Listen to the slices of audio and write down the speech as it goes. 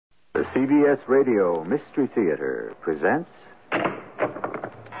The CBS Radio Mystery Theater presents...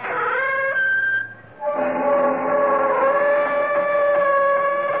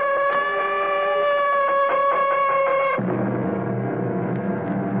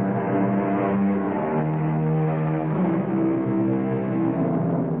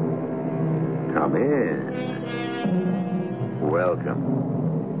 Come in.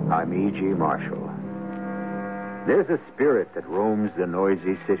 Welcome. I'm E.G. Marshall. There's a spirit that roams the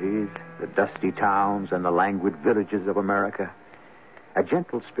noisy cities, the dusty towns, and the languid villages of America. A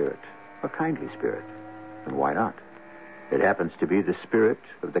gentle spirit, a kindly spirit. And why not? It happens to be the spirit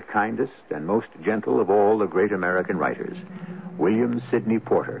of the kindest and most gentle of all the great American writers, William Sidney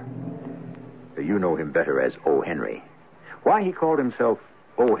Porter. You know him better as O. Henry. Why he called himself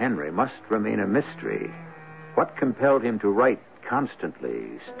O. Henry must remain a mystery. What compelled him to write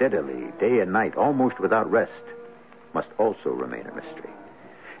constantly, steadily, day and night, almost without rest, must also remain a mystery.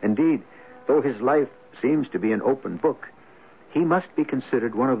 Indeed, though his life seems to be an open book, he must be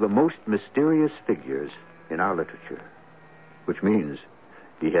considered one of the most mysterious figures in our literature. Which means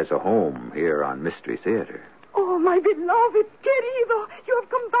he has a home here on Mystery Theater. Oh, my beloved, querido, you have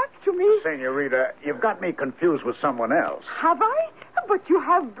come back to me. Senorita, you've got me confused with someone else. Have I? But you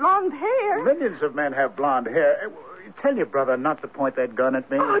have blonde hair. Millions of men have blonde hair. Tell your brother not to point that gun at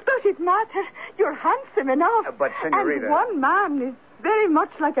me. Oh, does it matter? You're handsome enough. But, Senorita... And one man is very much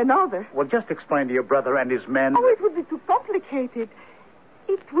like another. Well, just explain to your brother and his men... Oh, it would be too complicated.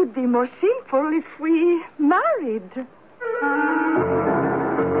 It would be more simple if we married.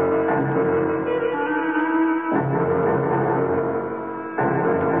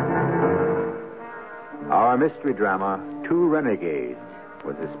 Our mystery drama, Two Renegades,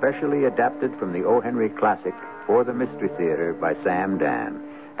 was especially adapted from the O. Henry classic for the Mystery Theater by Sam Dan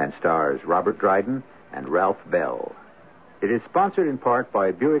and stars Robert Dryden and Ralph Bell. It is sponsored in part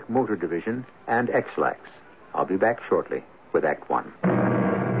by Buick Motor Division and X-Lax. I'll be back shortly with Act One.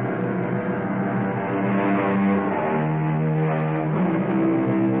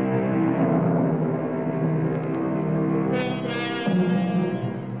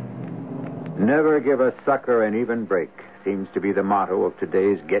 Never give a sucker an even break seems to be the motto of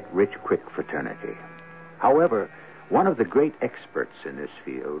today's get-rich-quick fraternity. However, one of the great experts in this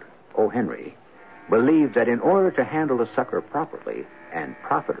field, O. Henry, believed that in order to handle a sucker properly and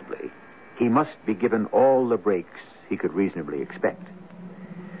profitably, he must be given all the breaks he could reasonably expect.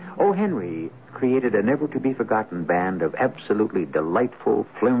 O. Henry created a never-to-be-forgotten band of absolutely delightful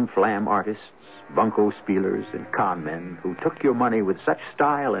flim-flam artists, bunco spielers, and con men who took your money with such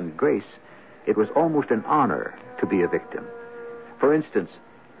style and grace it was almost an honor to be a victim. For instance,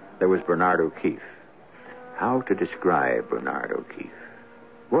 there was Bernard O'Keefe. How to describe Bernard O'Keefe?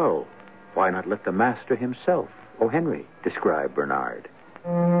 Well, why not let the master himself, O. Henry, describe Bernard?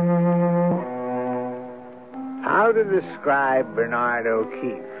 How to describe Bernard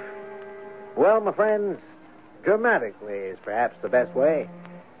O'Keefe? Well, my friends, dramatically is perhaps the best way.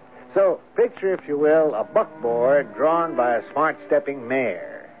 So, picture, if you will, a buckboard drawn by a smart-stepping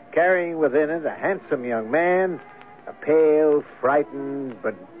mare, carrying within it a handsome young man, a pale, frightened,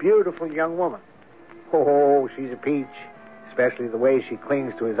 but beautiful young woman. Oh, she's a peach, especially the way she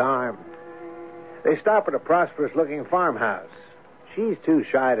clings to his arm. They stop at a prosperous-looking farmhouse. She's too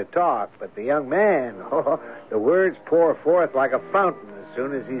shy to talk, but the young man, the words pour forth like a fountain as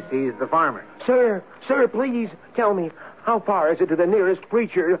soon as he sees the farmer. Sir, please tell me, how far is it to the nearest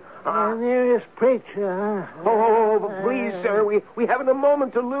preacher? The nearest preacher, huh? Oh, please, sir, we haven't a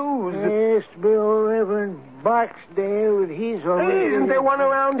moment to lose. Yes, to be old Reverend Barksdale, but he's already... Isn't there one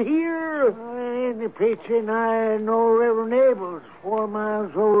around here? The preacher and I know Reverend Abel's 4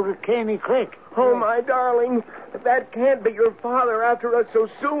 miles over to Caney Creek. Oh, my darling, that can't be your father after us so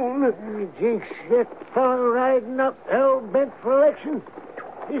soon. He thinks that fellow riding up hell-bent for election.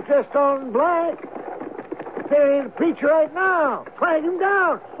 He's just on black. There ain't a preacher right now. Flag him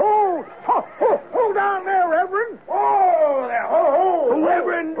down. Hold down there, Reverend. Oh, there.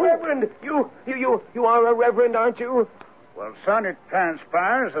 Reverend, you are a reverend, aren't you? Well, son, it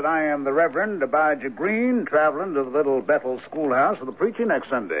transpires that I am the Reverend Abijah Green, traveling to the little Bethel schoolhouse for the preaching next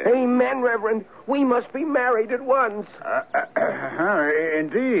Sunday. Amen, Reverend. We must be married at once.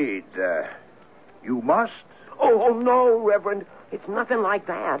 Indeed. You must? Oh, no, Reverend. It's nothing like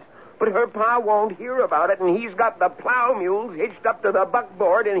that. But her pa won't hear about it, and he's got the plow mules hitched up to the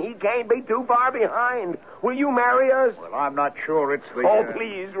buckboard, and he can't be too far behind. Will you marry us? Well, I'm not sure it's the... Oh,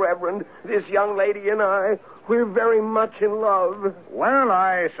 please, Reverend. This young lady and I, we're very much in love. Well,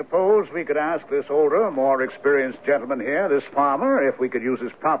 I suppose we could ask this older, more experienced gentleman here, this farmer, if we could use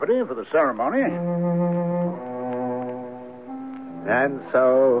his property for the ceremony. And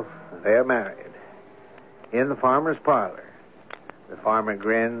so they're married. In the farmer's parlor. The farmer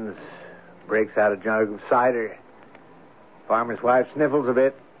grins, breaks out a jug of cider. Farmer's wife sniffles a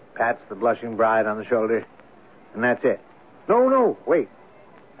bit, pats the blushing bride on the shoulder, and that's it. No, wait.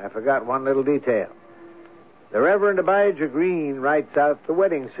 I forgot one little detail. The Reverend Abijah Green writes out the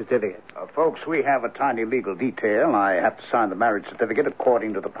wedding certificate. Folks, we have a tiny legal detail. I have to sign the marriage certificate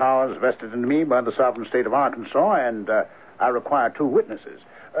according to the powers vested in me by the sovereign state of Arkansas, and I require 2 witnesses.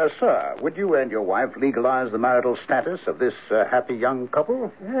 Sir, would you and your wife legalize the marital status of this happy young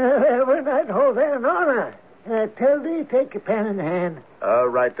couple? Reverend, I'd hold that in honor. Tell thee, take your pen in hand.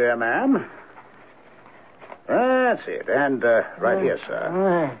 Right there, ma'am. That's it. And right here,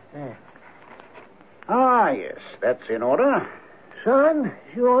 sir. Yes, that's in order. Son,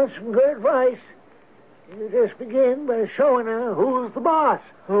 you want some good advice? You just begin by showing her who's the boss.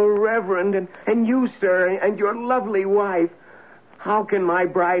 Oh, Reverend, and you, sir, and your lovely wife. How can my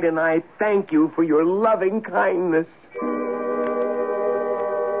bride and I thank you for your loving kindness?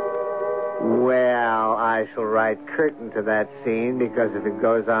 Well, I shall write curtain to that scene because if it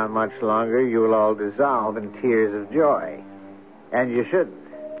goes on much longer, you'll all dissolve in tears of joy. And you shouldn't,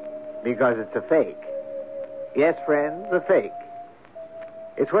 because it's a fake. Yes, friends, a fake.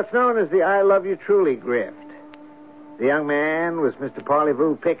 It's what's known as the I Love You Truly grift. The young man was Mr.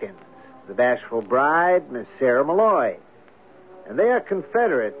 Parleyvoo Pickens, the bashful bride, Miss Sarah Malloy. And they are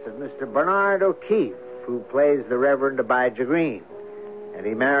confederates of Mr. Bernard O'Keefe, who plays the Reverend Abijah Green. And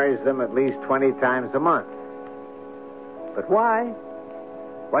he marries them at least 20 times a month. But why?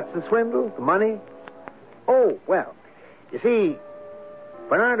 What's the swindle? The money? Oh, well, you see,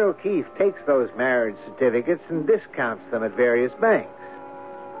 Bernard O'Keefe takes those marriage certificates and discounts them at various banks.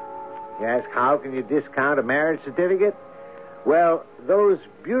 You ask, how can you discount a marriage certificate? Well, those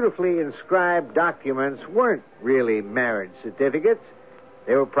beautifully inscribed documents weren't really marriage certificates.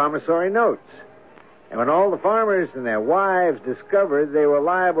 They were promissory notes. And when all the farmers and their wives discovered they were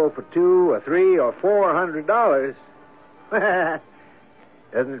liable for $200 or $300 or $400,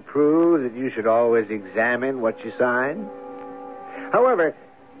 doesn't it prove that you should always examine what you sign? However,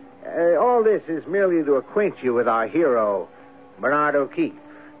 all this is merely to acquaint you with our hero, Bernard O'Keefe.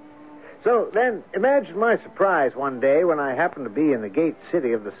 So then, imagine my surprise one day when I happened to be in the gate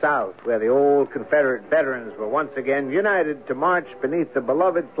city of the South, where the old Confederate veterans were once again united to march beneath the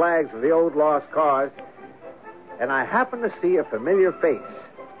beloved flags of the old lost cause, and I happened to see a familiar face.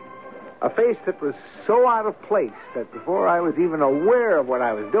 A face that was so out of place that before I was even aware of what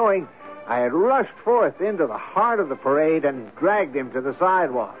I was doing, I had rushed forth into the heart of the parade and dragged him to the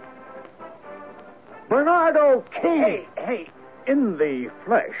sidewalk. Bernard O'Keefe! Hey, in the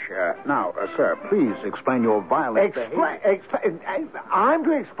flesh. Now, sir, please explain your violent I'm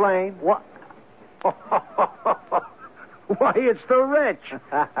to explain. What? Why, it's the wretch.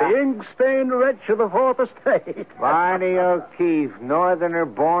 The ink-stained wretch of the Fourth Estate. Barney O'Keefe, northerner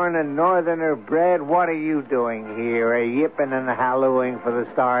born and northerner bred. What are you doing here, yipping and hallooing for the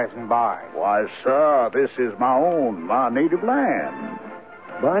stars and bars? Why, sir, this is my native land.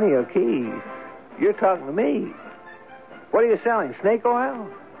 Barney O'Keefe, you're talking to me. What are you selling, snake oil?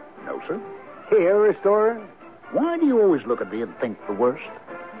 No, sir. Hair restorer? Why do you always look at me and think the worst?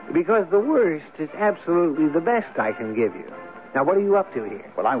 Because the worst is absolutely the best I can give you. Now, what are you up to here?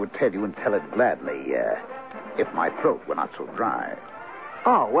 Well, I would tell you and tell it gladly, if my throat were not so dry.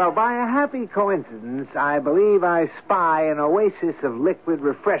 Oh, well, by a happy coincidence, I believe I spy an oasis of liquid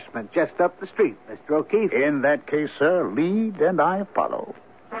refreshment just up the street, Mr. O'Keefe. In that case, sir, lead and I follow.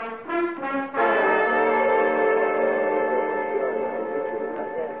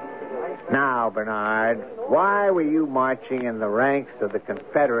 Now, Bernard, why were you marching in the ranks of the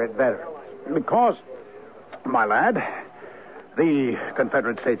Confederate veterans? Because, my lad, the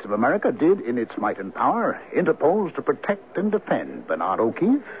Confederate States of America did, in its might and power, interpose to protect and defend Bernard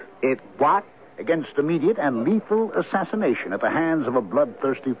O'Keefe. It what? Against immediate and lethal assassination at the hands of a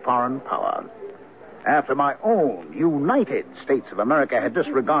bloodthirsty foreign power. After my own United States of America had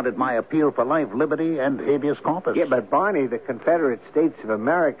disregarded my appeal for life, liberty, and habeas corpus. Yeah, but Barney, the Confederate States of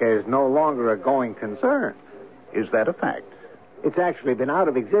America is no longer a going concern. Is that a fact? It's actually been out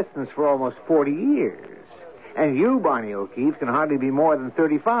of existence for almost 40 years. And you, Barney O'Keefe, can hardly be more than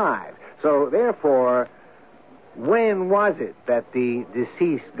 35. So, therefore, when was it that the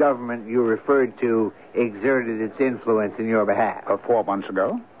deceased government you referred to exerted its influence in your behalf? 4 months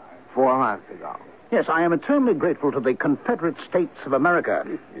ago. 4 months ago. Yes, I am eternally grateful to the Confederate States of America.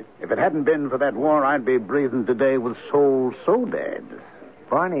 If it hadn't been for that war, I'd be breathing today with souls so dead.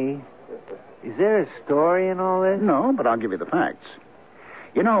 Barney, is there a story in all this? No, but I'll give you the facts.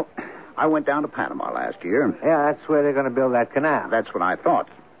 You know, I went down to Panama last year. Yeah, that's where they're going to build that canal. That's what I thought.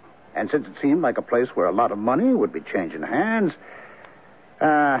 And since it seemed like a place where a lot of money would be changing hands,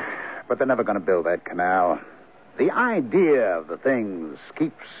 but they're never going to build that canal. The idea of the things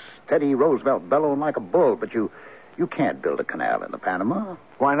keeps Teddy Roosevelt bellowing like a bull, but you can't build a canal in the Panama.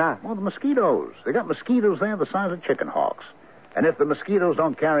 Why not? Well, the mosquitoes. They got mosquitoes there the size of chicken hawks. And if the mosquitoes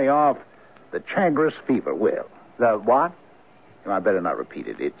don't carry off, the Chagres fever will. The what? I better not repeat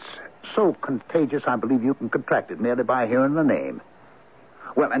it. It's so contagious, I believe you can contract it merely by hearing the name.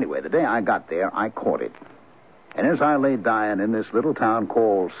 Well, anyway, the day I got there, I caught it. And as I lay dying in this little town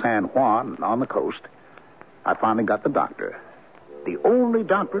called San Juan on the coast, I finally got the doctor. The only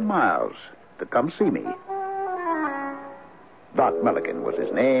doctor in miles to come see me. Doc Milliken was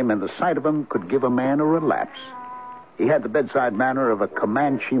his name, and the sight of him could give a man a relapse. He had the bedside manner of a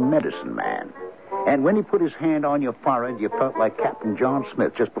Comanche medicine man. And when he put his hand on your forehead, you felt like Captain John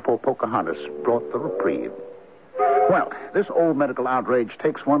Smith just before Pocahontas brought the reprieve. Well, this old medical outrage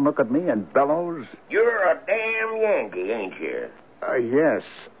takes one look at me and bellows. You're a damn Yankee, ain't you? Yes.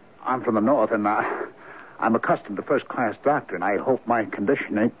 I'm from the North, and I'm accustomed to first-class doctoring. I hope my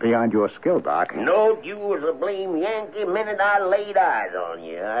condition ain't beyond your skill, Doc. No, you was a blame Yankee minute I laid eyes on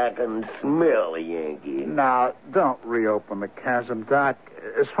you. I can smell a Yankee. Now, don't reopen the chasm, Doc.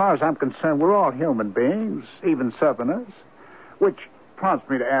 As far as I'm concerned, we're all human beings, even Southerners. Which prompts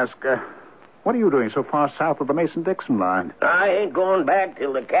me to ask, what are you doing so far south of the Mason-Dixon line? I ain't going back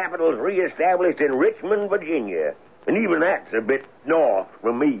till the capital's reestablished in Richmond, Virginia. And even that's a bit north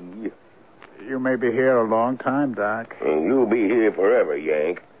from me. You may be here a long time, Doc. And you'll be here forever,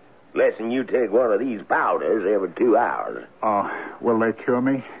 Yank. Less'n you take one of these powders every 2 hours. Oh, will they cure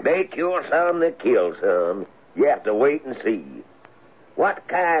me? They cure some, they kill some. You have to wait and see. What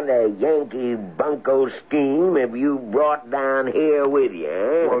kind of Yankee bunco scheme have you brought down here with you,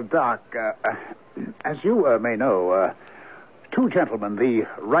 eh? Well, Doc, as you may know, two gentlemen, the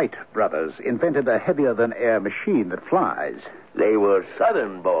Wright brothers, invented a heavier-than-air machine that flies. They were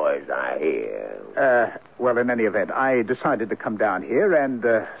Southern boys, I hear. Well, in any event, I decided to come down here and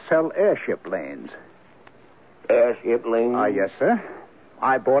sell airship lanes. Airship lanes? Yes, sir.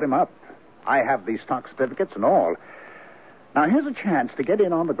 I bought him up. I have the stock certificates and all. Now, here's a chance to get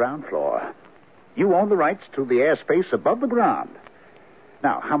in on the ground floor. You own the rights to the airspace above the ground.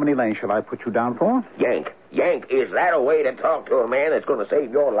 Now, how many lanes shall I put you down for? Yank, is that a way to talk to a man that's going to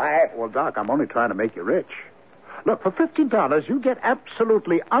save your life? Well, Doc, I'm only trying to make you rich. Look, for $50, you get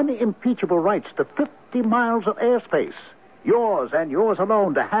absolutely unimpeachable rights to 50 miles of airspace. Yours and yours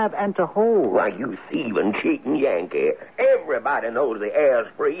alone to have and to hold. Why, you thieving, cheating Yankee. Everybody knows the air's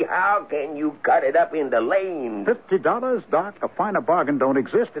free. How can you cut it up into lanes? $50, Doc? A finer bargain don't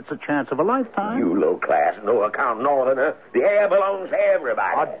exist. It's a chance of a lifetime. You low-class, no-account northerner. The air belongs to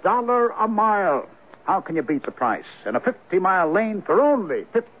everybody. $1 a mile. How can you beat the price? In a 50-mile lane for only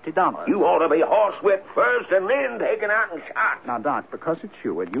 $50. You ought to be horsewhipped first and then taken out and shot. Now, Doc, because it's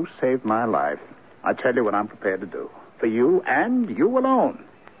you and you saved my life, I tell you what I'm prepared to do. For you and you alone.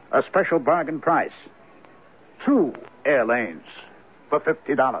 A special bargain price. 2 air lanes for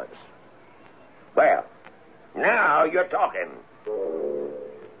 $50. Well, now you're talking.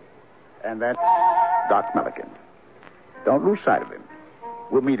 And that's Doc Milliken. Don't lose sight of him.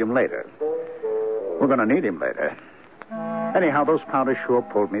 We'll meet him later. We're going to need him later. Anyhow, those powders sure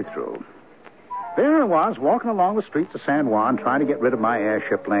pulled me through. There I was, walking along the streets of San Juan, trying to get rid of my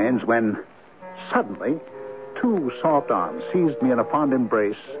airship lanes, when suddenly 2 soft arms seized me in a fond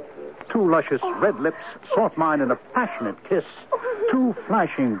embrace. 2 luscious red lips sought mine in a passionate kiss. 2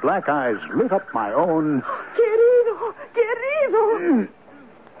 flashing black eyes lit up my own. Querido!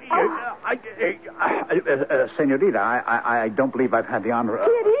 Senorita, I don't believe I've had the honor of...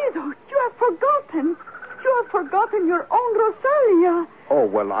 Querido, you have forgotten. You have forgotten your own Rosalia. Oh,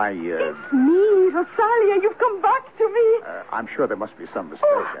 well, It's me, Rosalia. You've come back to me. I'm sure there must be some mistake.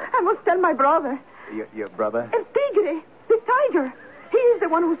 I must tell my brother. Your brother? El Tigre, the tiger. He is the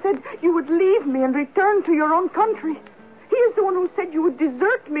one who said you would leave me and return to your own country. He is the one who said you would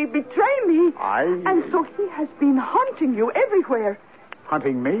desert me, betray me. And so he has been hunting you everywhere.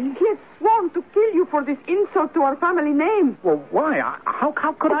 Hunting me? He has sworn to kill you for this insult to our family name. Well, why? How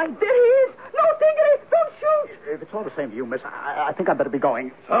could I... There he is. No, Tigre, don't shoot. If it's all the same to you, miss, I think I'd better be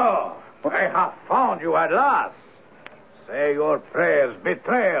going. So, I have found you at last. Say your prayers,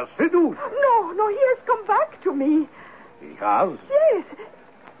 betrayer, seduce. No, he has come back to me. He has? Yes.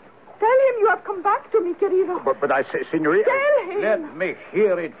 Tell him you have come back to me, querido. But I say, senorita... Tell him. Let me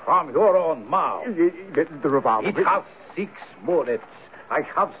hear it from your own mouth. The revolver... It has 6 bullets. I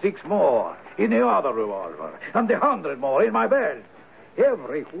have 6 more in the other revolver, and 100 more in my belt.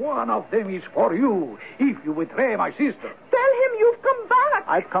 Every one of them is for you, if you betray my sister. Tell him you've come back.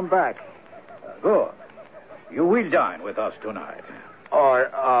 I've come back. Good. You will dine with us tonight.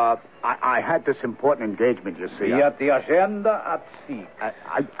 I had this important engagement, you see. Be at the agenda at 6.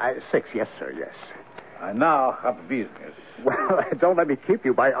 6, yes, sir, yes. I now have business. Well, don't let me keep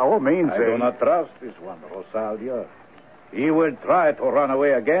you by all means. I do not trust this one, Rosalia. He will try to run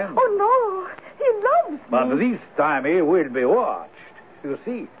away again. Oh, no. He loves me. But this time he will be watched. You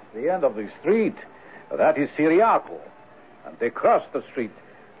see, the end of the street, that is Siriaco. And they cross the street,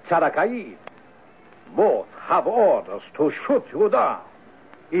 Characaid. Both have orders to shoot you down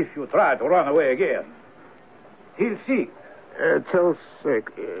if you try to run away again. Till 6. Till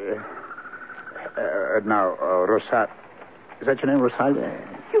 6. Now, Rosal... Is that your name, Rosalia?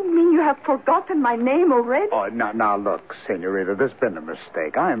 You mean you have forgotten my name already? Oh, now, look, Senorita, there's been a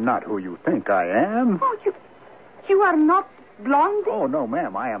mistake. I am not who you think I am. Oh, you are not Blondie? Oh, no,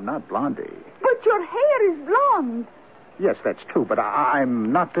 ma'am, I am not Blondie. But your hair is blonde. Yes, that's true, but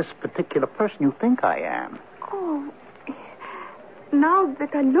I'm not this particular person you think I am. Oh, now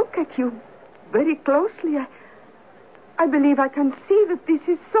that I look at you very closely, I believe I can see that this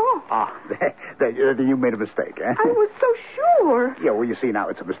is so. Ah, you made a mistake, eh? I was so sure. Yeah, well, you see, now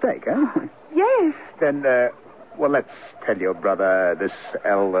it's a mistake, huh? Yes. Then, well, let's tell your brother, this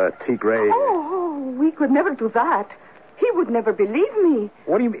El Tigre... Oh, we could never do that. He would never believe me.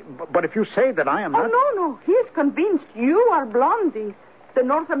 What do you mean? But if you say that I am not... Oh, no. He is convinced you are Blondie, the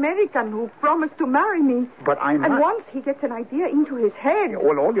North American who promised to marry me. But I'm not... And once he gets an idea into his head...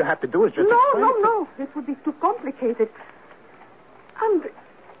 Well, all you have to do is just... No. It would be too complicated. And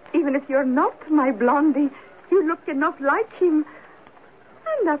even if you're not my Blondie, you look enough like him.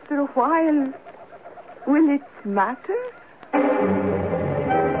 And after a while, will it matter?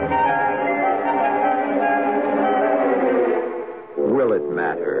 Will it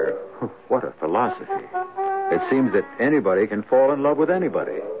matter? What a philosophy. It seems that anybody can fall in love with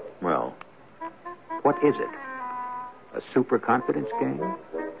anybody. Well, what is it? A super confidence game?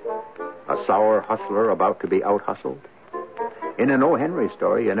 A sour hustler about to be out-hustled? In an O. Henry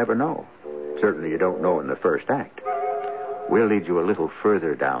story, you never know. Certainly you don't know in the first act. We'll lead you a little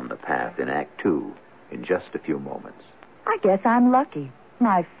further down the path in Act 2 in just a few moments. I guess I'm lucky.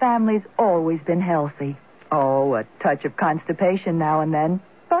 My family's always been healthy. Oh, a touch of constipation now and then.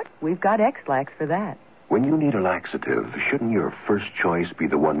 But we've got X-Lax for that. When you need a laxative, shouldn't your first choice be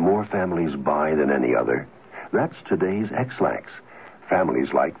the one more families buy than any other? That's today's X-Lax.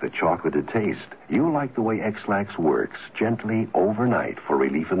 Families like the chocolated taste. You'll like the way X-Lax works, gently overnight for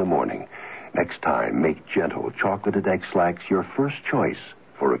relief in the morning. Next time, make gentle chocolated X-Lax your first choice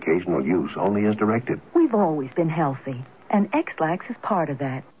for occasional use only as directed. We've always been healthy, and X-Lax is part of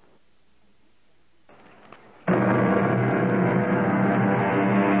that.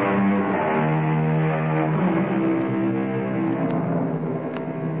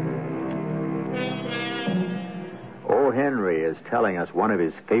 O. Henry is telling us one of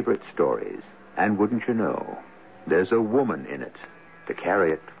his favorite stories. And wouldn't you know, there's a woman in it to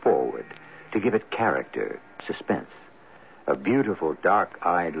carry it forward, to give it character, suspense. A beautiful,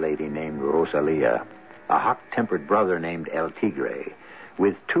 dark-eyed lady named Rosalia, a hot-tempered brother named El Tigre,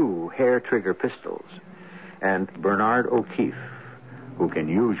 with 2 hair-trigger pistols, and Bernard O'Keefe, who can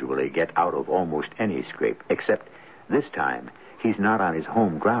usually get out of almost any scrape, except this time he's not on his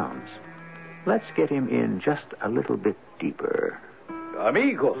home grounds. Let's get him in just a little bit deeper.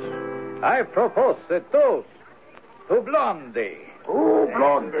 Amigos, I propose a toast to Blondie. Oh,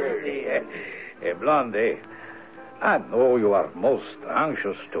 Blondie. Blondie, I know you are most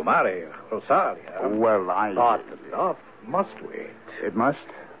anxious to marry Rosalia. Well, But love must wait. It must?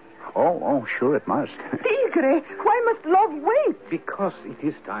 Oh, sure it must. Tigre, why must love wait? Because it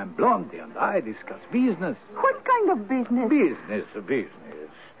is time Blondie and I discuss business. What kind of business? Business.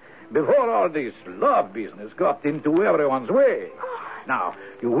 Before all this love business got into everyone's way. Now,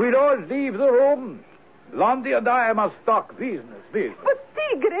 you will all leave the room. Blondie and I must talk business. But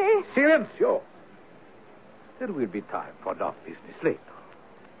Tigre... Silencio. There will be time for love business later.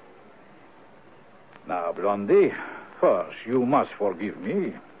 Now, Blondie, first you must forgive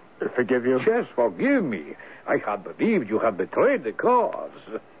me. Forgive you? Yes, forgive me. I had believed you had betrayed the cause.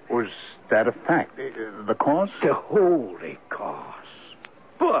 Was that a fact? The cause? The holy cause.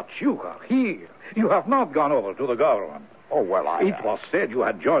 But you are here. You have not gone over to the government. Oh, well, It was said you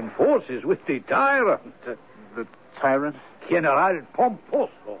had joined forces with the tyrant. The tyrant? General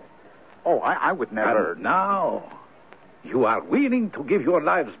Pomposo. Oh, I would never... And now, you are willing to give your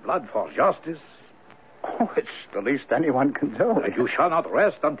life's blood for justice? Oh, it's the least anyone can do. You shall not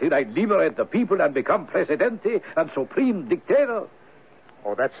rest until I liberate the people and become Presidente and Supreme Dictator.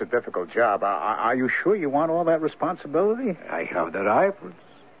 Oh, that's a difficult job. Are you sure you want all that responsibility? I have the rifles.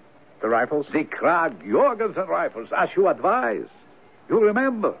 The rifles? The Krag Jorgensen rifles, as you advised. You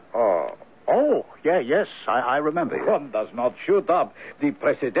remember? Oh, yes, I remember. One does not shoot up the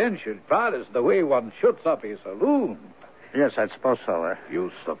presidential palace the way one shoots up a saloon. Yes, I suppose so.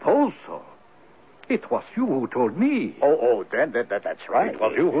 You suppose so? It was you who told me. Then that's right. It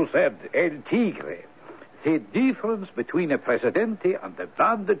was you who said, El Tigre. The difference between a presidente and a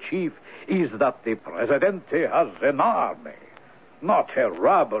band chief is that the presidente has an army, not a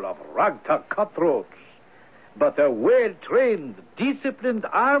rabble of ragtag cutthroats, but a well-trained, disciplined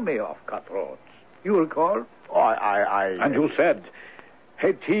army of cutthroats. You recall? And you said,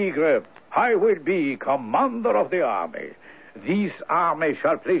 El Tigre, I will be commander of the army. This army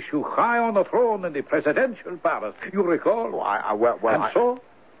shall place you high on the throne in the presidential palace. You recall? So,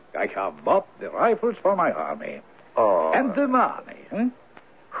 I have bought the rifles for my army. And the money,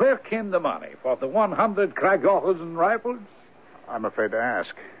 Where came the money for the 100 Krag Jorgensen rifles? I'm afraid to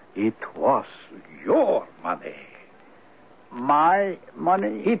ask. It was your money. My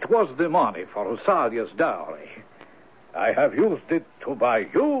money? It was the money for Rosalia's dowry. I have used it to buy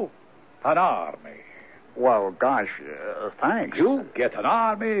you an army. Well, gosh, thanks. You get an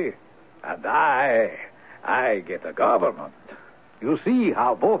army, and I get a government. You see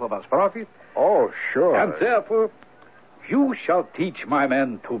how both of us profit? Oh, sure. And therefore, you shall teach my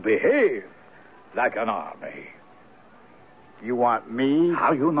men to behave like an army. You want me?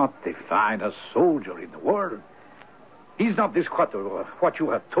 Are you not the finest soldier in the world? Is not this what you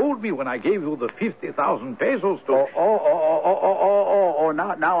have told me when I gave you the 50,000 pesos to...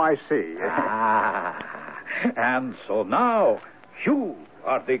 Now I see. And so now, you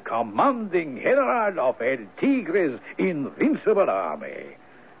are the commanding general of El Tigre's invincible army.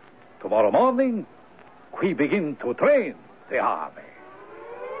 Tomorrow morning, we begin to train the army.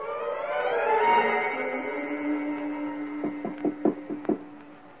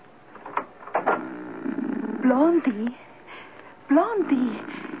 Blondie,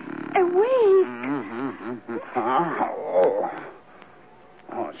 awake.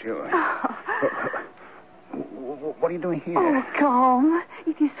 Oh, it's you. What are you doing here? Oh, come.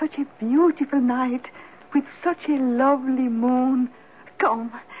 It is such a beautiful night with such a lovely moon.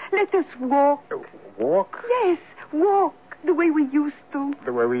 Come, let us walk. Walk? Yes, walk the way we used to.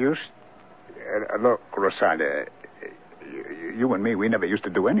 The way we used? Look, Rosalia, you and me, we never used to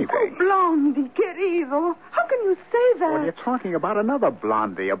do anything. Oh, Blondie, querido. How can you say that? Well, you're talking about another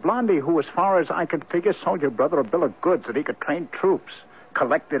Blondie. A Blondie who, as far as I could figure, sold your brother a bill of goods that he could train troops,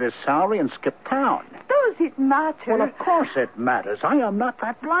 collected his salary, and skipped town. Does it matter? Well, of course it matters. I am not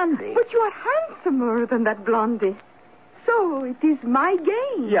that Blondie. But you are handsomer than that Blondie. So it is my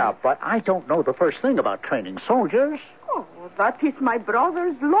game. Yeah, but I don't know the first thing about training soldiers. Oh, that is my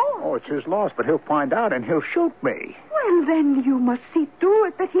brother's loss. Oh, it's his loss, but he'll find out and he'll shoot me. Well, then you must see to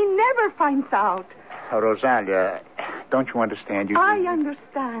it that he never finds out. Rosalia, don't you understand? I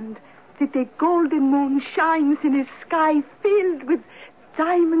understand that the golden moon shines in a sky filled with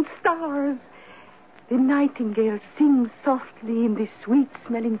diamond stars. The nightingale sings softly in the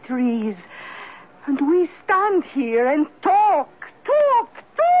sweet-smelling trees. And we stand here and talk.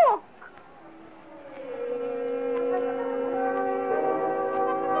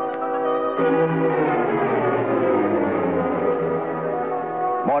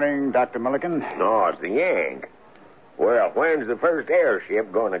 Morning, Dr. Milligan. No, it's the Yank. Well, when's the first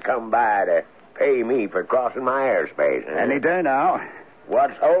airship going to come by to pay me for crossing my airspace? Huh? Any day now.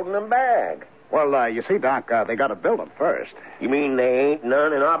 What's holding them back? Well, you see, Doc, they got to build them first. You mean they ain't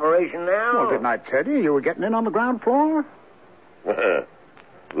none in operation now? Well, didn't I tell you were getting in on the ground floor?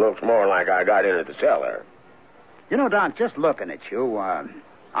 Looks more like I got in at the cellar. You know, Doc, just looking at you,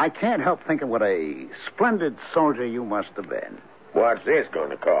 I can't help thinking what a splendid soldier you must have been. What's this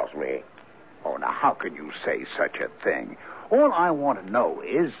going to cost me? Oh, now, how can you say such a thing? All I want to know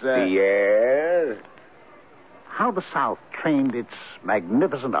is... Yes? How the South trained its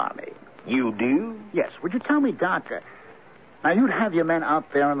magnificent army. You do? Yes. Would you tell me, Doc, now you'd have your men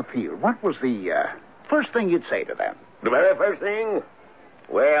out there in the field. What was the first thing you'd say to them? The very first thing?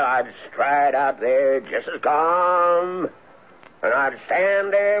 Well, I'd stride out there just as calm, and I'd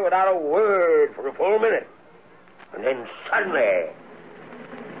stand there without a word for a full minute. And then suddenly...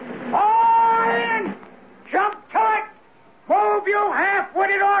 All in! Jump to it! Move, you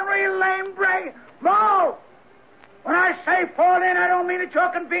half-witted ornery lame bray! Move! When I say fall in, I don't mean at your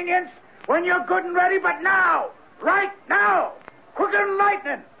convenience, when you're good and ready, but now! Right now! Quicker than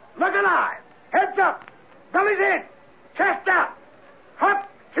lightning! Look alive! Heads up! Bellies in! Chest out! Hop,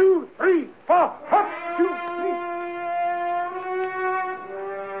 2, 3, 4! Hop, 2, 3...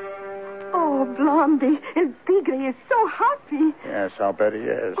 Blondie, El Tigre is so happy. Yes, I'll bet he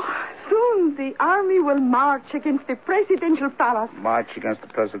is. Soon the army will march against the presidential palace. March against the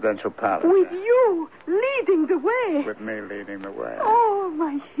presidential palace. With you leading the way. With me leading the way. Oh,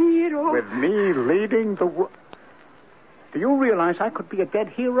 my hero. With me leading the way. Do you realize I could be a dead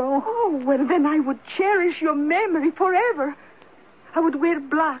hero? Oh, well, then I would cherish your memory forever. I would wear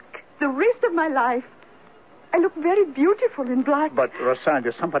black the rest of my life. I look very beautiful in black. But,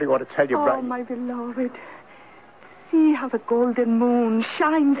 Rosalia, somebody ought to tell you... Oh, my beloved. See how the golden moon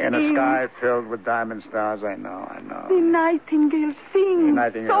shines in a sky filled with diamond stars. I know. The nightingale sings. The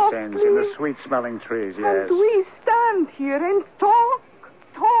nightingale sings in the sweet-smelling trees, yes. And we stand here and talk.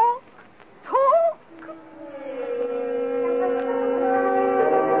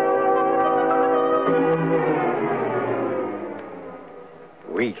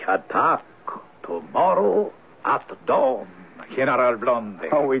 We attack tomorrow at dawn, General Blondie.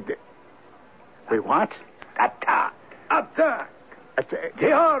 Oh, we did. We what? Attack.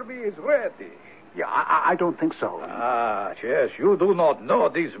 The army is ready. Yeah, I don't think so. Yes, you do not know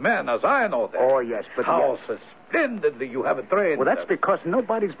these men as I know them. Oh, yes, but... How splendidly you have trained Well, that's because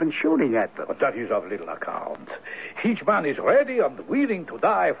nobody's been shooting at them. But that is of little account. Each man is ready and willing to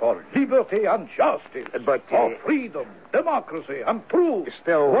die for liberty and justice. But... for freedom, democracy, and truth.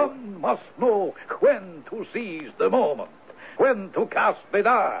 Still... One must know when to seize the moment. When to cast the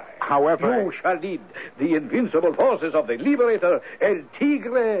die. However... You shall lead the invincible forces of the liberator El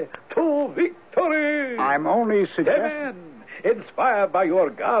Tigre to victory. I'm only suggesting... The men, inspired by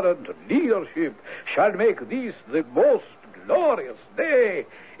your gallant leadership, shall make this the most glorious day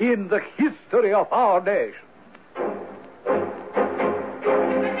in the history of our nation.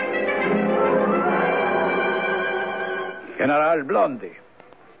 General Blondie,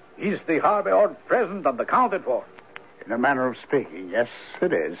 is the harbor all present and accounted for? In a manner of speaking, yes,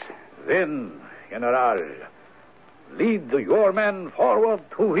 it is. Then, General, lead your men forward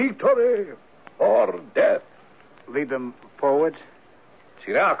to victory or death. Lead them forward?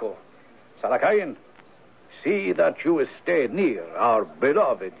 Siriaco, Sarakain, see that you stay near our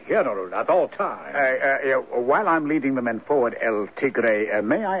beloved general at all times. While I'm leading the men forward, El Tigre,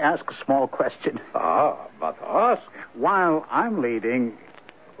 may I ask a small question? But ask. While I'm leading,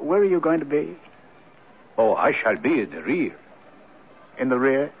 where are you going to be? Oh, I shall be in the rear. In the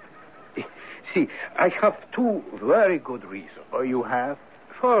rear? See, I have two very good reasons. Oh, you have?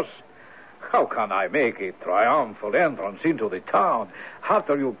 First, how can I make a triumphal entrance into the town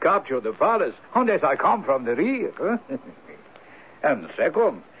after you capture the palace unless I come from the rear? Huh? And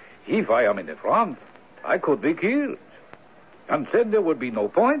second, if I am in the front, I could be killed. And then there would be no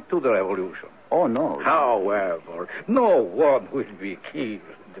point to the revolution. Oh, no. However, no one will be killed.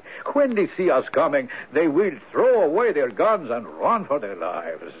 When they see us coming, they will throw away their guns and run for their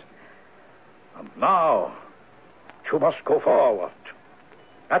lives. And now, you must go forward,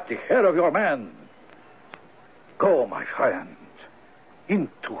 at the head of your men. Go, my friend,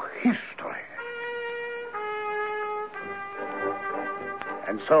 into history.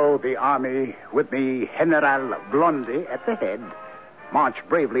 And so the army, with me, General Blondie at the head, marched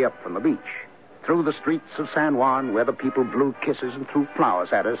bravely up from the beach, through the streets of San Juan, where the people blew kisses and threw flowers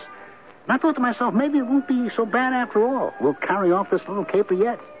at us. And I thought to myself, maybe it won't be so bad after all. We'll carry off this little caper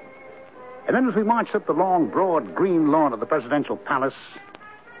yet. And then as we marched up the long, broad, green lawn of the presidential palace,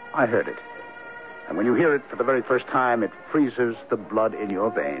 I heard it. And when you hear it for the very first time, it freezes the blood in your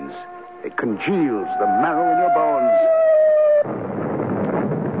veins. It congeals the marrow in your bones.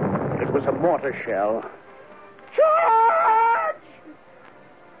 It was a mortar shell. Charge!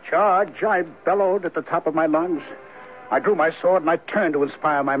 Charge, I bellowed at the top of my lungs. I drew my sword and I turned to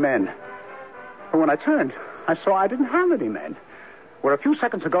inspire my men. But when I turned, I saw I didn't have any men. Where a few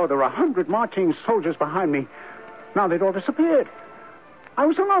seconds ago there were 100 marching soldiers behind me, now they'd all disappeared. I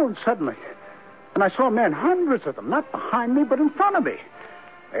was alone suddenly. And I saw men, hundreds of them, not behind me, but in front of me.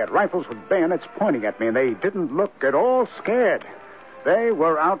 They had rifles with bayonets pointing at me, and they didn't look at all scared. They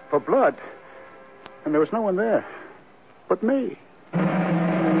were out for blood. And there was no one there but me.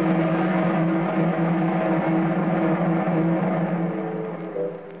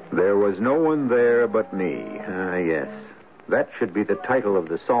 There was no one there but me. Yes. That should be the title of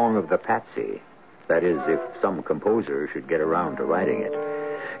the Song of the Patsy. That is, if some composer should get around to writing it.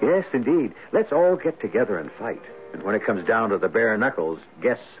 Yes, indeed. Let's all get together and fight. And when it comes down to the bare knuckles,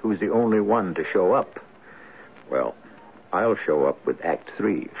 guess who's the only one to show up? Well, I'll show up with Act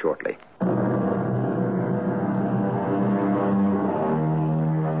 3 shortly.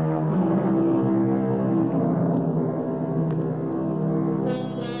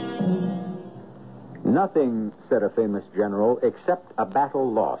 Nothing, said a famous general, except a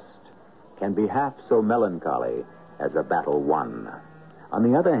battle lost. can be half so melancholy as a battle won. On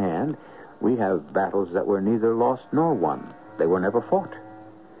the other hand, we have battles that were neither lost nor won. They were never fought.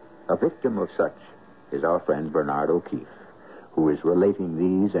 A victim of such is our friend Bernard O'Keefe, who is relating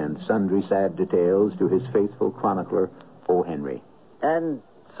these and sundry sad details to his faithful chronicler, O. Henry. And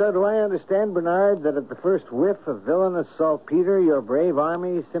so do I understand, Bernard, that at the first whiff of villainous saltpeter, your brave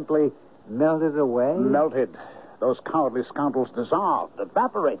army simply melted away? Melted. Those cowardly scoundrels dissolved,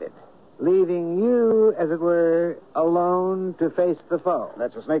 evaporated. Leaving you, as it were, alone to face the foe.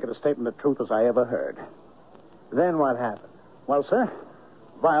 That's as naked a statement of truth as I ever heard. Then what happened? Well, sir,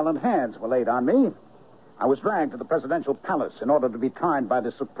 violent hands were laid on me. I was dragged to the presidential palace in order to be tried by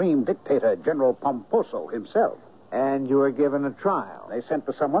the supreme dictator, General Pomposo himself. And you were given a trial. They sent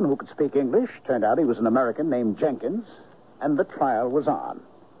for someone who could speak English. Turned out he was an American named Jenkins. And the trial was on.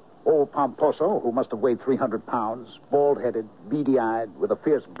 Old Pomposo, who must have weighed 300 pounds, bald-headed, beady-eyed, with a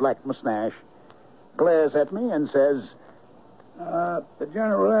fierce black mustache, glares at me and says, The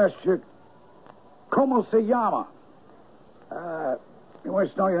general asked you, ¿Cómo se llama? He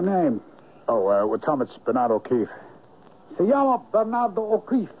wants to know your name. well, tell him it's Bernard O'Keefe. Se llama Bernardo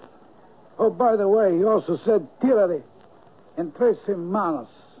O'Keefe. Oh, by the way, he also said, tírale en 3 semanas.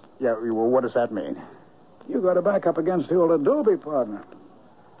 Yeah, well, what does that mean? You got to back up against the old Adobe partner.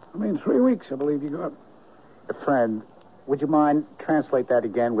 3 weeks, I believe you got. Friend, would you mind translate that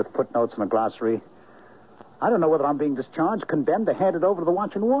again with footnotes and a glossary? I don't know whether I'm being discharged, condemned, or handed over to the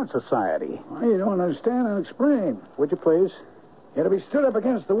Watch and Warn Society. Well, you don't understand, I'll explain. Would you please? You're to be stood up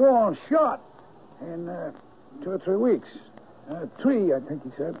against the wall and shot in 2 or 3 weeks. 3, I think he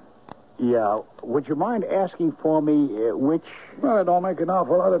said. Yeah. Would you mind asking for me which... Well, it don't make an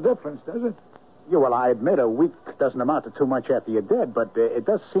awful lot of difference, does it? Yeah, well, I admit a week doesn't amount to too much after you're dead, but it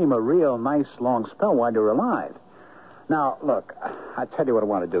does seem a real nice long spell while you're alive. Now, look, I tell you what I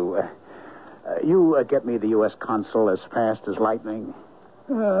want to do. You get me the U.S. consul as fast as lightning.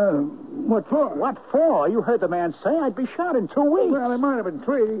 What for? What for? You heard the man say I'd be shot in 2 weeks. Well, it might have been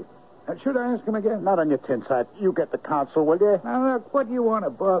 3. Should I ask him again? Not on your tin side. You get the consul, will you? Now, look, what do you want to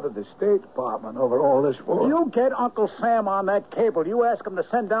bother the State Department over all this for? You get Uncle Sam on that cable. You ask him to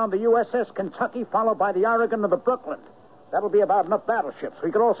send down the USS Kentucky, followed by the Oregon and the Brooklyn. That'll be about enough battleships.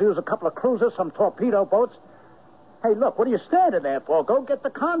 We could also use a couple of cruisers, some torpedo boats. Hey, look, what are you standing there for? Go get the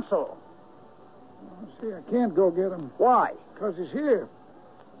consul. See, I can't go get him. Why? Because he's here.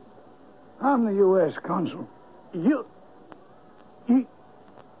 I'm the U.S. consul.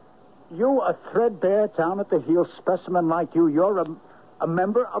 You a threadbare, down at the heel specimen like you. You're a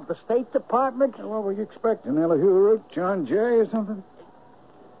member of the State Department? What were you expecting, Elihu Root, John Jay, or something?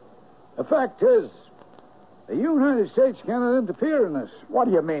 The fact is, the United States cannot interfere in this. What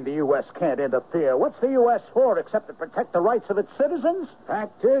do you mean the U.S. can't interfere? What's the U.S. for except to protect the rights of its citizens?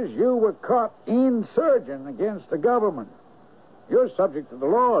 Fact is, you were caught insurgent against the government. You're subject to the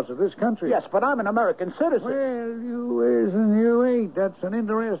laws of this country. Yes, but I'm an American citizen. Well, you is and you ain't. That's an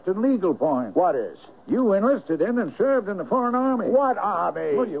interesting legal point. What is? You enlisted in and served in the foreign army. What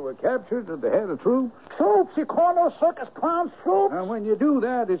army? Well, you were captured at the head of troops. Troops? You call those circus clowns troops? And when you do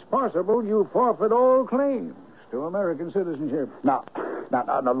that, it's possible you forfeit all claims to American citizenship. Now,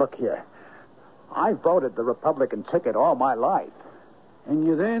 look here. I voted the Republican ticket all my life. And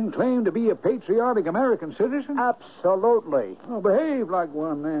you then claim to be a patriotic American citizen? Absolutely. Oh, behave like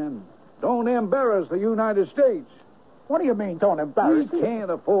one, then. Don't embarrass the United States. What do you mean, don't embarrass? We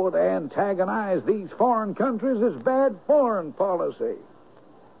can't afford to antagonize these foreign countries. It's bad foreign policy.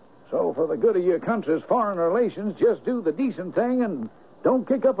 So, for the good of your country's foreign relations, just do the decent thing and don't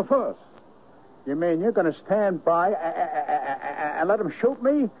kick up a fuss. You mean you're going to stand by and let them shoot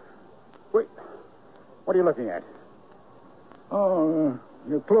me? Wait, what are you looking at? Oh,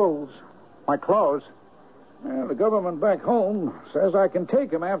 your clothes. My clothes? Well, the government back home says I can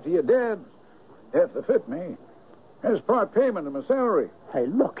take them after you're dead, if they fit me. As part payment of my salary. Hey,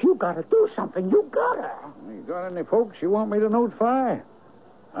 look, you gotta do something. You gotta. You got any folks you want me to notify?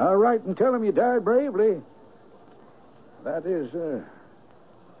 I'll write and tell them you died bravely. That is,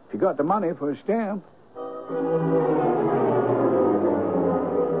 if you got the money for a stamp.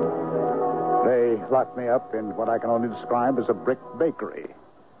 They locked me up in what I can only describe as a brick bakery.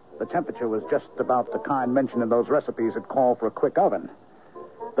 The temperature was just about the kind mentioned in those recipes that call for a quick oven.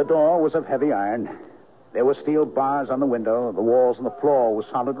 The door was of heavy iron. There were steel bars on the window. The walls and the floor were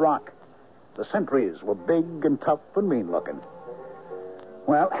solid rock. The sentries were big and tough and mean-looking.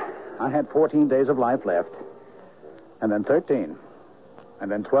 Well, I had 14 days of life left. And then 13.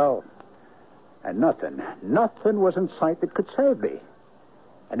 And then 12. And nothing was in sight that could save me.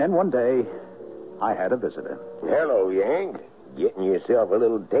 And then one day, I had a visitor. Hello, Yank. Getting yourself a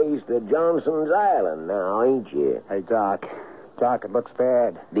little taste of Johnson's Island now, ain't you? Hey, Doc. Doc, it looks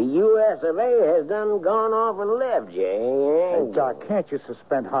bad. The U.S. of A. has done gone off and left you, eh? Hey, Doc, can't you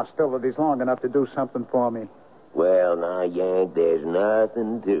suspend hostilities long enough to do something for me? Well, now, Yank, there's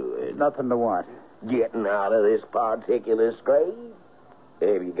nothing to it. Nothing to what? Getting out of this particular scrape?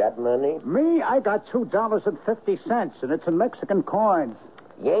 Have you got money? Me? I got $2.50, and it's in Mexican coins.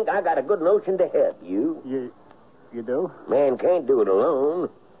 Yank, I got a good notion to help you. You do? Man can't do it alone.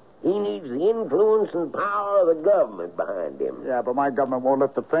 He needs the influence and power of the government behind him. Yeah, but my government won't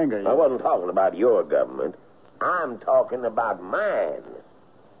lift a finger. I wasn't talking about your government. I'm talking about mine.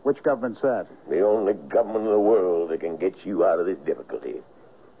 Which government's that? The only government in the world that can get you out of this difficulty.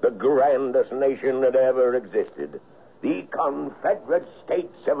 The grandest nation that ever existed. The Confederate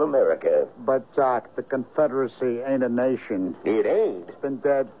States of America. But, Doc, the Confederacy ain't a nation. It ain't. It's been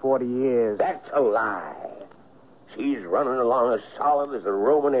dead 40 years. That's a lie. She's running along as solid as the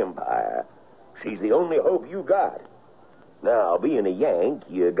Roman Empire. She's the only hope you got. Now, being a Yank,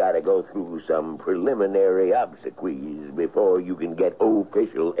 you gotta go through some preliminary obsequies before you can get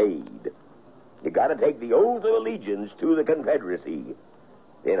official aid. You gotta take the oath of allegiance to the Confederacy.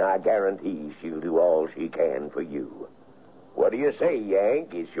 Then I guarantee she'll do all she can for you. What do you say, Yank?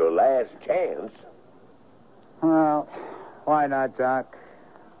 It's your last chance. Well, why not, Doc?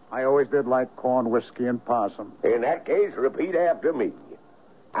 I always did like corn, whiskey, and possum. In that case, repeat after me.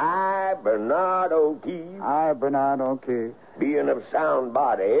 I, Bernard O'Keefe. I, Bernard O'Keefe. Being of sound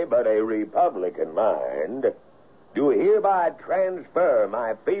body, but a Republican mind, do hereby transfer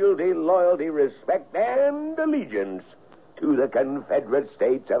my fealty, loyalty, respect, and allegiance to the Confederate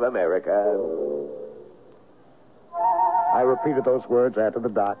States of America. I repeated those words after the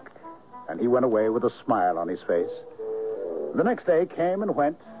Doc, and he went away with a smile on his face. The next day came and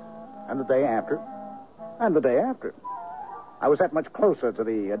went, and the day after, and the day after. I was that much closer to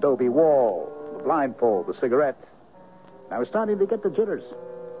the adobe wall, the blindfold, the cigarette. I was starting to get the jitters.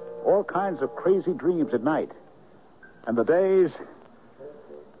 All kinds of crazy dreams at night. And the days...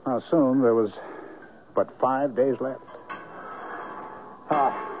 Well, soon there was but 5 days left.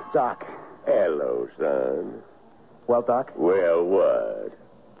 Ah, Doc. Hello, son. Well, Doc? Well, what?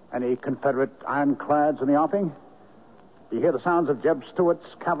 Any Confederate ironclads in the offing? Do you hear the sounds of Jeb Stuart's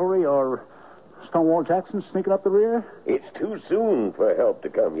cavalry or Stonewall Jackson sneaking up the rear? It's too soon for help to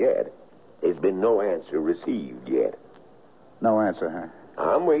come yet. There's been no answer received yet. No answer, huh?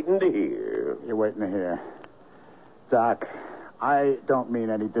 I'm waiting to hear. You're waiting to hear. Doc, I don't mean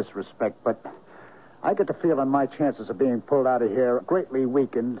any disrespect, but I get the feeling my chances of being pulled out of here greatly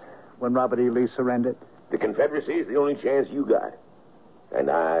weakened when Robert E. Lee surrendered. The Confederacy is the only chance you got. And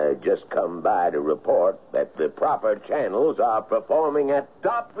I just come by to report that the proper channels are performing at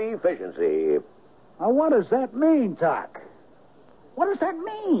top efficiency. Now, what does that mean, Doc? What does that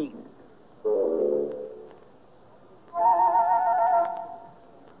mean?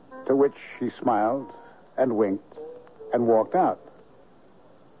 To which he smiled and winked and walked out.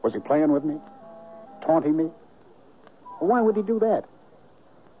 Was he playing with me? Taunting me? Why would he do that?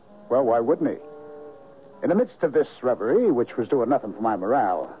 Well, why wouldn't he? In the midst of this reverie, which was doing nothing for my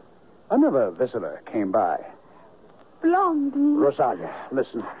morale, another visitor came by. Blondie. Rosalia,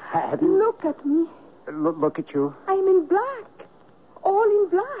 listen. Have you... Look at me. Look at you. I'm in black. All in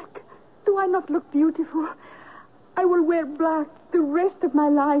black. Do I not look beautiful? I will wear black the rest of my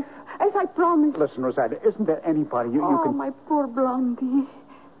life, as I promised. Listen, Rosalia, isn't there anybody you can... Oh, my poor Blondie.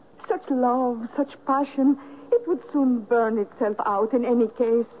 Such love, such passion. It would soon burn itself out in any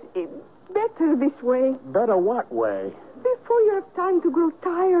case. Better this way. Better what way? Before you have time to grow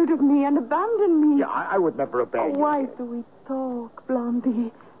tired of me and abandon me. Yeah, I would never abandon you. Why do we talk,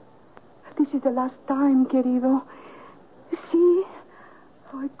 Blondie? This is the last time, querido. See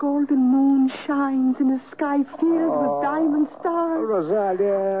how a golden moon shines in a sky filled with diamond stars.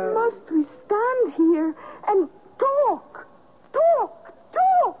 Rosalia. Must we stand here and talk? Talk!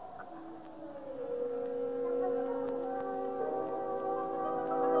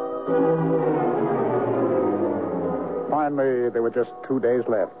 Finally, there were just 2 days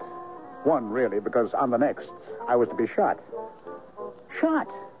left. One, really, because on the next, I was to be shot. Shot?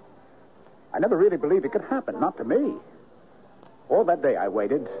 I never really believed it could happen, not to me. All that day I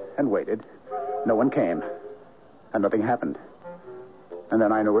waited and waited. No one came, and nothing happened. And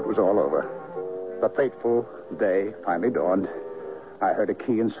then I knew it was all over. The fateful day finally dawned. I heard a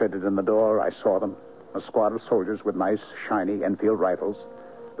key inserted in the door. I saw them, a squad of soldiers with nice, shiny Enfield rifles.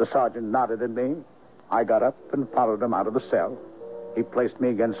 The sergeant nodded at me. I got up and followed him out of the cell. He placed me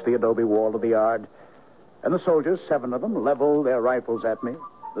against the adobe wall of the yard. And the soldiers, 7 of them, leveled their rifles at me.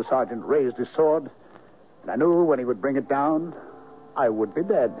 The sergeant raised his sword, And I knew when he would bring it down, I would be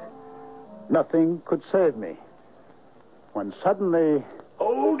dead. Nothing could save me. When suddenly...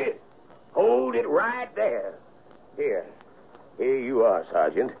 Hold it. Hold it right there. Here you are,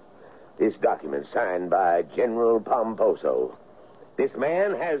 Sergeant. This document signed by General Pomposo. This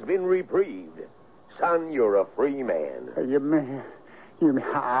man has been reprieved. Son, you're a free man. You mean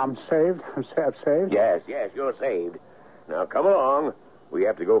I'm saved? I'm saved? Yes, you're saved. Now, come along. We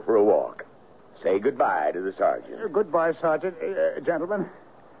have to go for a walk. Say goodbye to the sergeant. Goodbye, Sergeant. Gentlemen.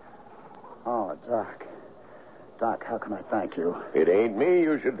 Oh, Doc. Doc, how can I thank you? It ain't me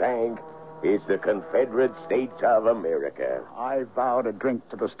you should thank. It's the Confederate States of America. I vow to drink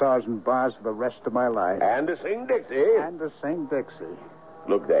to the stars and bars for the rest of my life. And to sing Dixie. And to sing Dixie.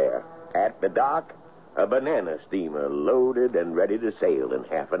 Look there. At the dock, a banana steamer loaded and ready to sail in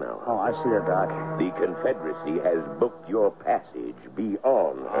half an hour. Oh, I see her, Doc. The Confederacy has booked your passage. Be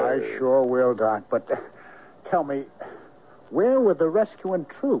on her. I sure will, Doc. But tell me, where were the rescuing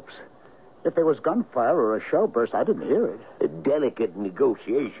troops? If there was gunfire or a shell burst, I didn't hear it. Delicate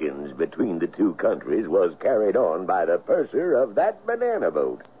negotiations between the two countries was carried on by the purser of that banana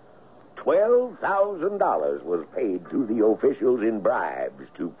boat. $12,000 was paid to the officials in bribes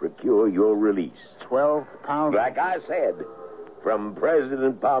to procure your release. 12 pounds? Like I said, from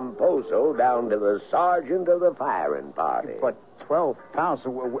President Pomposo down to the sergeant of the firing party. But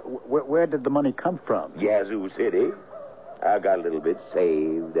 12,000, where did the money come from? Yazoo City. I got a little bit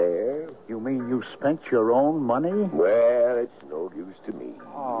saved there. You mean you spent your own money? Well, it's no use to me.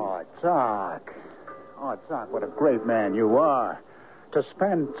 Oh, Doc. Oh, Doc, what a great man you are. To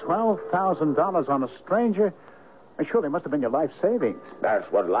spend $12,000 on a stranger, surely must have been your life savings. That's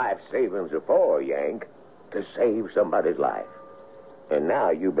what life savings are for, Yank. To save somebody's life. And now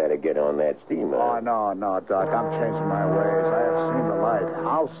you better get on that steamer. Oh, no, Doc. I'm changing my ways. I have seen the light.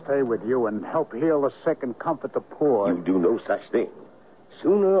 I'll stay with you and help heal the sick and comfort the poor. You do no such thing.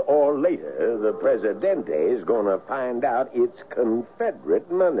 Sooner or later, the Presidente is going to find out it's Confederate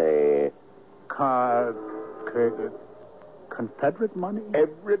money. Confederate money?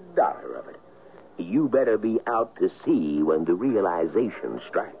 Every dollar of it. You better be out to sea when the realization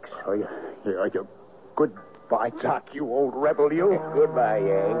strikes. Oh, yeah. Goodbye, Doc, you old rebel, you. Goodbye,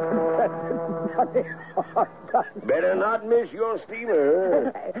 Yank. Better not miss your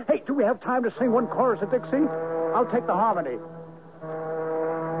steamer. Hey, do we have time to sing one chorus of Dixie? I'll take the harmony.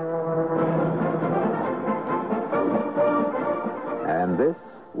 And this,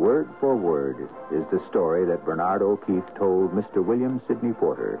 word for word, is the story that Bernard O'Keefe told Mr. William Sidney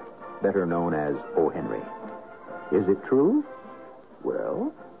Porter, better known as O. Henry. Is it true?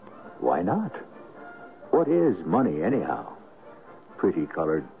 Well, why not? What is money, anyhow? Pretty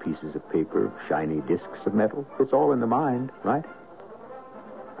colored pieces of paper, shiny discs of metal. It's all in the mind, right?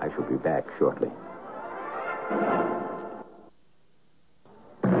 I shall be back shortly.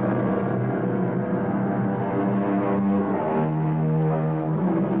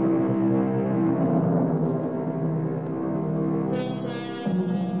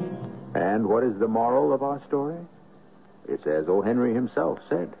 And what is the moral of our story? It's as O. Henry himself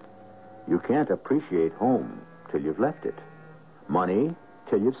said. You can't appreciate home till you've left it. Money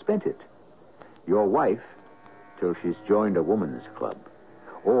till you've spent it. Your wife till she's joined a woman's club.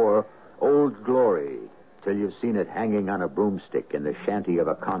 Or Old Glory till you've seen it hanging on a broomstick in the shanty of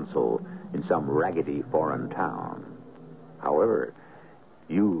a consul in some raggedy foreign town. However,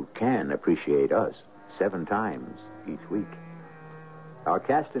 you can appreciate us 7 times each week. Our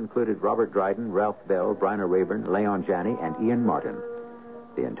cast included Robert Dryden, Ralph Bell, Bryna Rayburn, Leon Janney, and Ian Martin.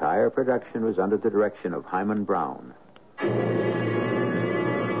 The entire production was under the direction of Hyman Brown.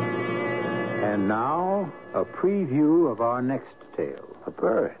 And now, a preview of our next tale. A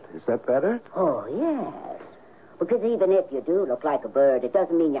bird. Is that better? Oh, yes. Because even if you do look like a bird, it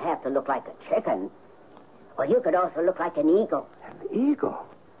doesn't mean you have to look like a chicken. Well, you could also look like an eagle. An eagle?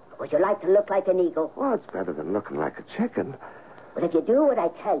 Would you like to look like an eagle? Well, it's better than looking like a chicken. But if you do what I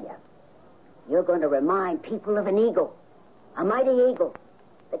tell you, you're going to remind people of an eagle. A mighty eagle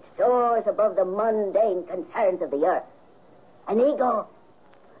that soars above the mundane concerns of the earth. An eagle,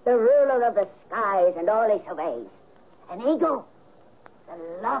 the ruler of the skies and all he surveys. An eagle, the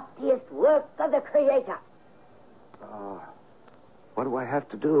loftiest work of the Creator. What do I have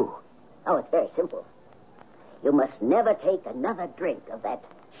to do? Oh, it's very simple. You must never take another drink of that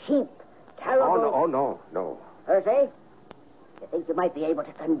cheap, terrible... Oh, no. Percy, you think you might be able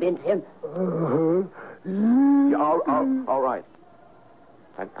to convince him? Yeah, all right.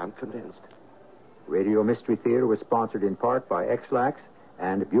 I'm convinced. Radio Mystery Theater was sponsored in part by X-Lax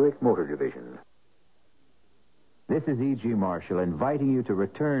and Buick Motor Division. This is E.G. Marshall inviting you to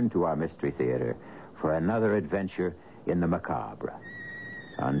return to our Mystery Theater for another adventure in the macabre.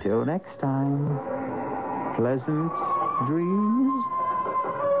 Until next time, pleasant dreams.